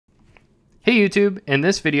Hey YouTube, in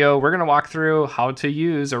this video we're going to walk through how to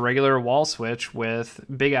use a regular wall switch with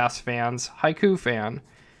Big Ass Fan's Haiku fan.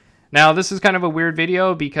 Now this is kind of a weird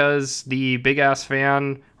video because the Big Ass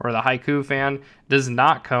fan or the Haiku fan does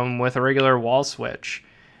not come with a regular wall switch.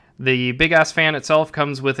 The Big Ass fan itself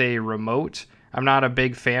comes with a remote. I'm not a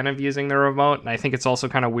big fan of using the remote, and I think it's also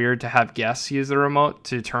kind of weird to have guests use the remote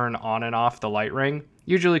to turn on and off the light ring.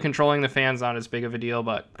 Usually controlling the fan's not as big of a deal,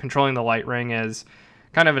 but controlling the light ring is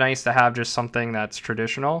kind of nice to have just something that's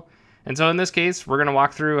traditional. And so in this case, we're going to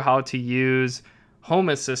walk through how to use Home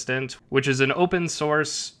Assistant, which is an open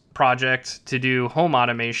source project to do home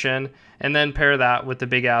automation, and then pair that with the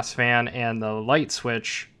Big Ass fan and the light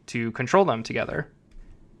switch to control them together.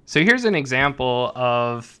 So here's an example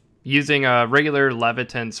of using a regular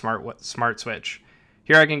Leviton smart switch.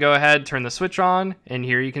 Here I can go ahead, turn the switch on, and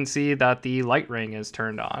here you can see that the light ring is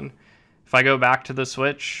turned on. If I go back to the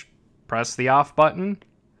switch, press the off button,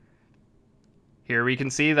 here we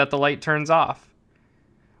can see that the light turns off.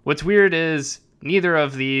 What's weird is neither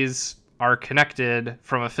of these are connected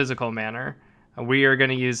from a physical manner. We are going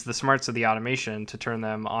to use the smarts of the automation to turn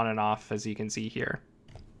them on and off, as you can see here.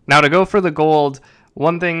 Now to go for the gold,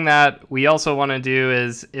 one thing that we also want to do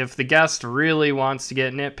is if the guest really wants to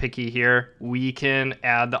get nitpicky here, we can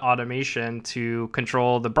add the automation to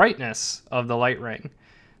control the brightness of the light ring.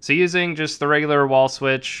 So using just the regular wall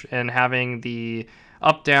switch and having the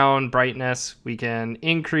up-down brightness, we can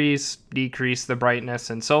increase, decrease the brightness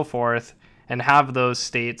and so forth, and have those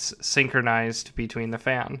states synchronized between the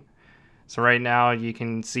fan. So right now you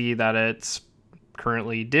can see that it's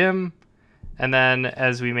currently dim, and then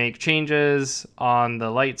as we make changes on the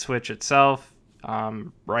light switch itself,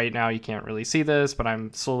 right now you can't really see this, but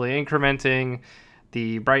I'm slowly incrementing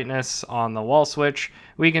the brightness on the wall switch,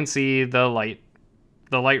 we can see the light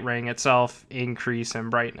ring itself increase in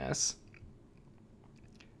brightness.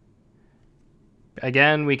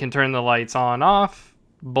 Again, we can turn the lights on off.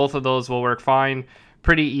 Both of those will work fine.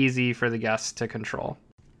 Pretty easy for the guests to control.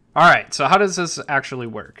 All right, so how does this actually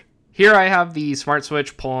work? Here I have the smart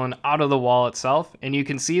switch pulling out of the wall itself, and you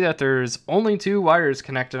can see that there's only two wires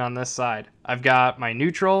connected on this side. I've got my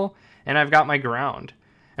neutral and I've got my ground.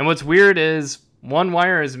 And what's weird is one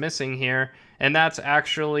wire is missing here, and that's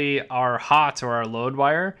actually our hot or our load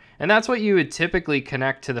wire, and that's what you would typically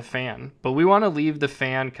connect to the fan, but we want to leave the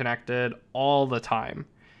fan connected all the time.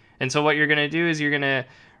 And so what you're going to do is you're going to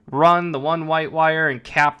run the one white wire and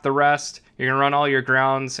cap the rest. You're going to run all your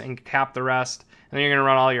grounds and cap the rest, and then you're going to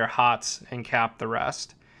run all your hots and cap the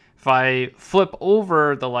rest. If I flip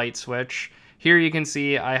over the light switch, here you can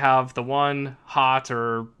see I have the one hot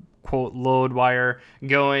or quote load wire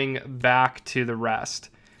going back to the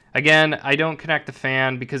rest. Again, I don't connect the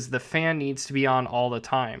fan because the fan needs to be on all the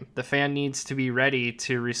time. The fan needs to be ready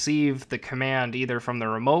to receive the command either from the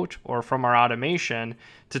remote or from our automation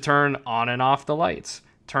to turn on and off the lights,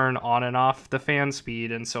 turn on and off the fan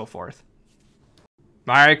speed, and so forth.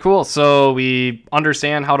 All right, cool. So we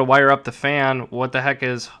understand how to wire up the fan. What the heck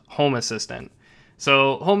is Home Assistant?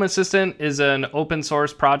 So Home Assistant is an open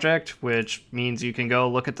source project, which means you can go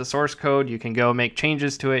look at the source code, you can go make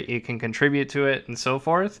changes to it, you can contribute to it, and so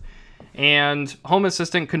forth. And Home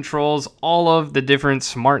Assistant controls all of the different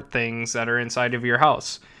smart things that are inside of your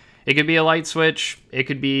house. It could be a light switch, it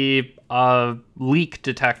could be a leak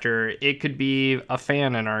detector, it could be a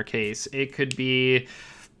fan in our case, it could be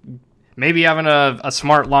maybe having a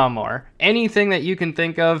smart lawnmower. Anything that you can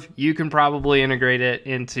think of, you can probably integrate it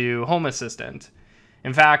into Home Assistant.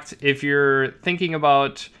 In fact, if you're thinking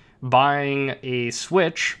about buying a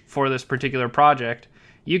switch for this particular project,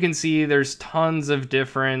 you can see there's tons of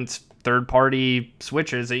different third-party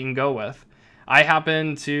switches that you can go with. I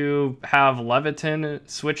happen to have Leviton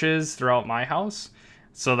switches throughout my house,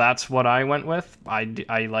 so that's what I went with.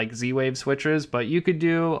 I like Z-Wave switches, but you could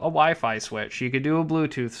do a Wi-Fi switch, you could do a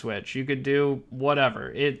Bluetooth switch, you could do whatever.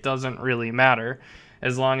 It doesn't really matter,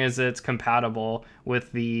 as long as it's compatible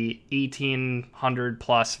with the 1,800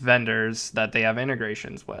 plus vendors that they have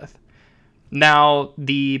integrations with. Now,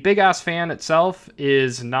 the Big Ass fan itself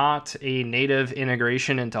is not a native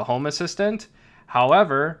integration into Home Assistant.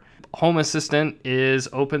 However, Home Assistant is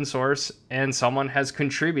open source and someone has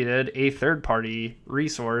contributed a third-party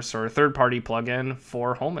resource or a third-party plugin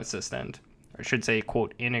for Home Assistant. I should say,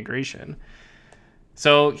 quote, integration.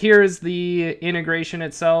 So here's the integration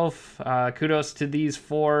itself. Kudos to these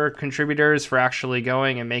 4 contributors for actually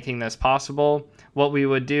going and making this possible. What we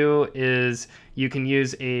would do is you can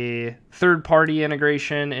use a third-party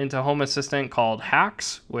integration into Home Assistant called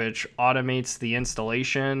HACs, which automates the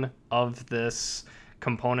installation of this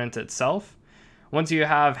component itself. Once you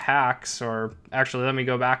have HACs, or actually let me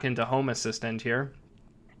go back into Home Assistant here.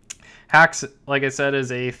 HACs, like I said,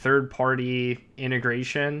 is a third-party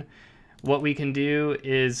integration. What we can do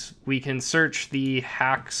is we can search the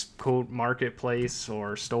HACs quote marketplace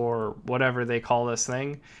or store, whatever they call this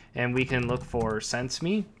thing, and we can look for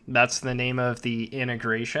SenseMe. That's the name of the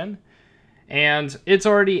integration. And it's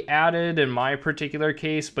already added in my particular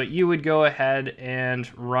case, but you would go ahead and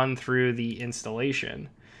run through the installation.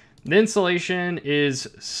 The installation is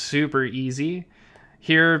super easy.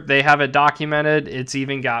 Here they have it documented. It's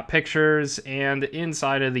even got pictures, and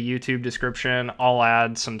inside of the YouTube description, I'll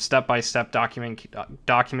add some step-by-step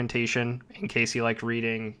documentation in case you like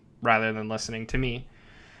reading rather than listening to me.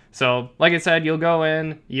 So like I said, you'll go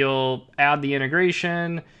in, you'll add the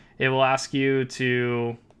integration. It will ask you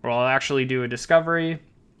to, well, I'll actually do a discovery.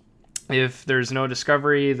 If there's no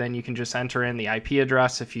discovery, then you can just enter in the IP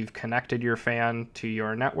address if you've connected your fan to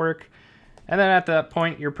your network. And then at that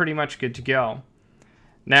point, you're pretty much good to go.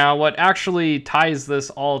 Now, what actually ties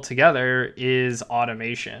this all together is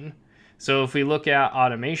automation. So if we look at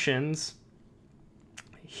automations,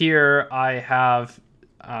 here I have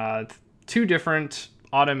 2 different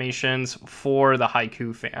automations for the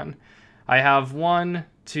Haiku fan. I have one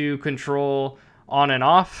to control on and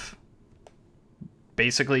off,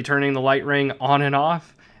 basically turning the light ring on and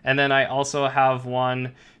off. And then I also have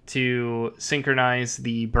one to synchronize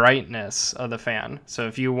the brightness of the fan. So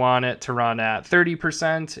if you want it to run at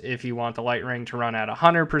 30%, if you want the light ring to run at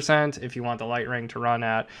 100%, if you want the light ring to run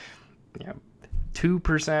at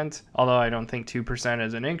 2%, although I don't think 2%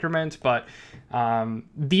 is an increment, but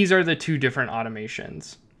these are the 2 different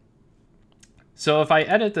automations. So if I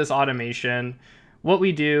edit this automation, what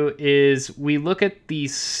we do is we look at the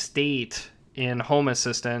state in Home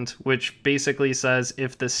Assistant, which basically says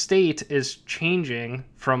if the state is changing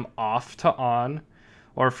from off to on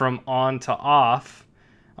or from on to off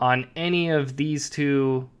on any of these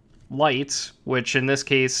 2 lights, which in this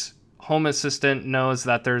case, Home Assistant knows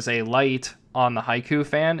that there's a light on the Haiku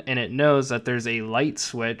fan and it knows that there's a light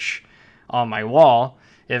switch on my wall.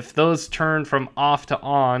 If those turn from off to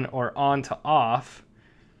on or on to off,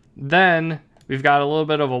 then we've got a little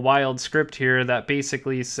bit of a wild script here that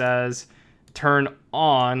basically says turn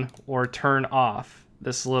on or turn off.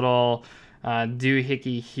 This little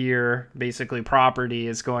doohickey here, basically property,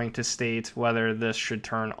 is going to state whether this should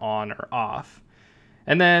turn on or off.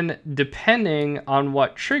 And then depending on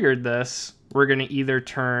what triggered this, we're going to either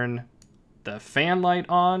turn the fan light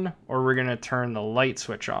on or we're going to turn the light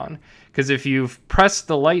switch on. Because if you've pressed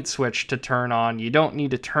the light switch to turn on, you don't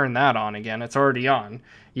need to turn that on again. It's already on.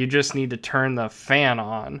 You just need to turn the fan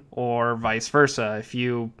on, or vice versa. If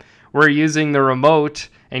you were using the remote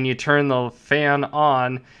and you turn the fan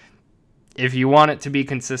on, if you want it to be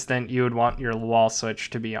consistent, you would want your wall switch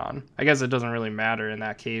to be on. I guess it doesn't really matter in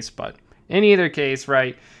that case, but in either case,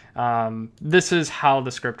 right, this is how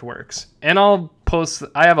the script works. And I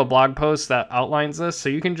have a blog post that outlines this, so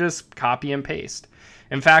you can just copy and paste.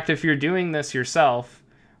 In fact, if you're doing this yourself,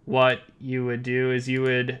 what you would do is you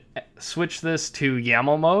would switch this to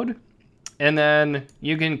YAML mode, and then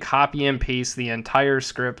you can copy and paste the entire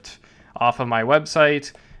script off of my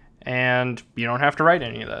website, and you don't have to write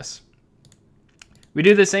any of this. We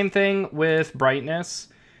do the same thing with brightness.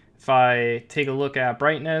 If I take a look at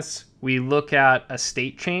brightness, we look at a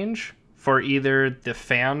state change for either the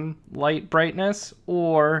fan light brightness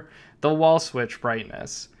or the wall switch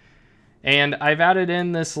brightness. And I've added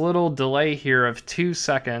in this little delay here of 2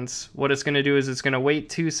 seconds. What it's going to do is it's going to wait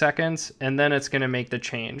 2 seconds and then it's going to make the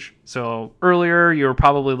change. So earlier you were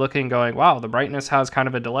probably looking going, wow, the brightness has kind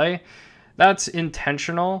of a delay. That's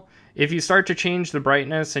intentional. If you start to change the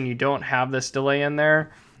brightness and you don't have this delay in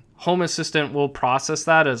there, Home Assistant will process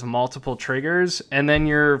that as multiple triggers, and then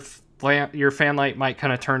your fan light might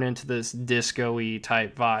kind of turn into this disco-y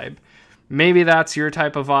type vibe. Maybe that's your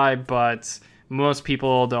type of vibe, but most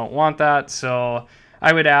people don't want that, so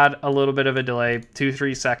I would add a little bit of a delay.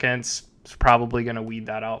 2-3 seconds is probably going to weed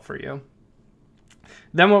that out for you.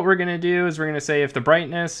 Then what we're going to do is we're going to say if the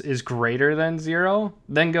brightness is greater than 0,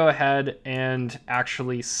 then go ahead and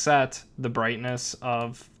actually set the brightness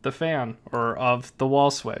of the fan or of the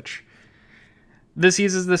wall switch. This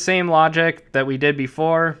uses the same logic that we did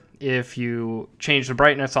before. If you change the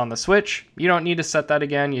brightness on the switch, you don't need to set that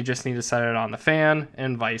again. You just need to set it on the fan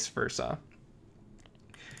and vice versa.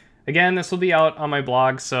 Again, this will be out on my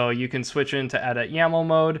blog, so you can switch into edit YAML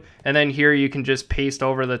mode, and then here you can just paste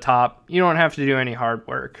over the top. You don't have to do any hard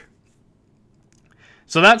work.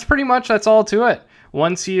 So that's all to it.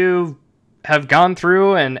 Once you have gone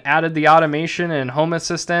through and added the automation in Home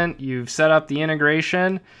Assistant, you've set up the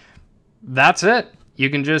integration, that's it.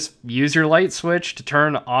 You can just use your light switch to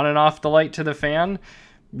turn on and off the light to the fan.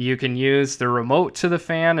 you can use the remote to the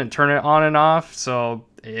fan and turn it on and off. So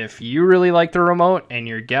if you really like the remote and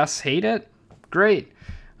your guests hate it, great.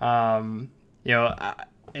 You know,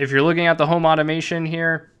 if you're looking at the home automation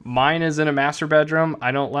here, mine is in a master bedroom.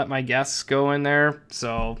 I don't let my guests go in there,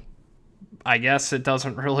 so I guess it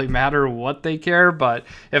doesn't really matter what they care. But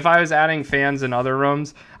if I was adding fans in other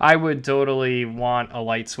rooms, I would totally want a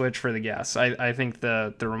light switch for the guests. I think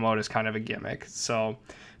the remote is kind of a gimmick. So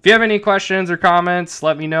if you have any questions or comments,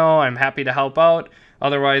 let me know. I'm happy to help out.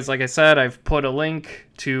 Otherwise, like I said, I've put a link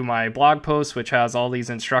to my blog post, which has all these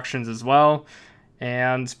instructions as well.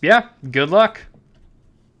 And yeah, good luck.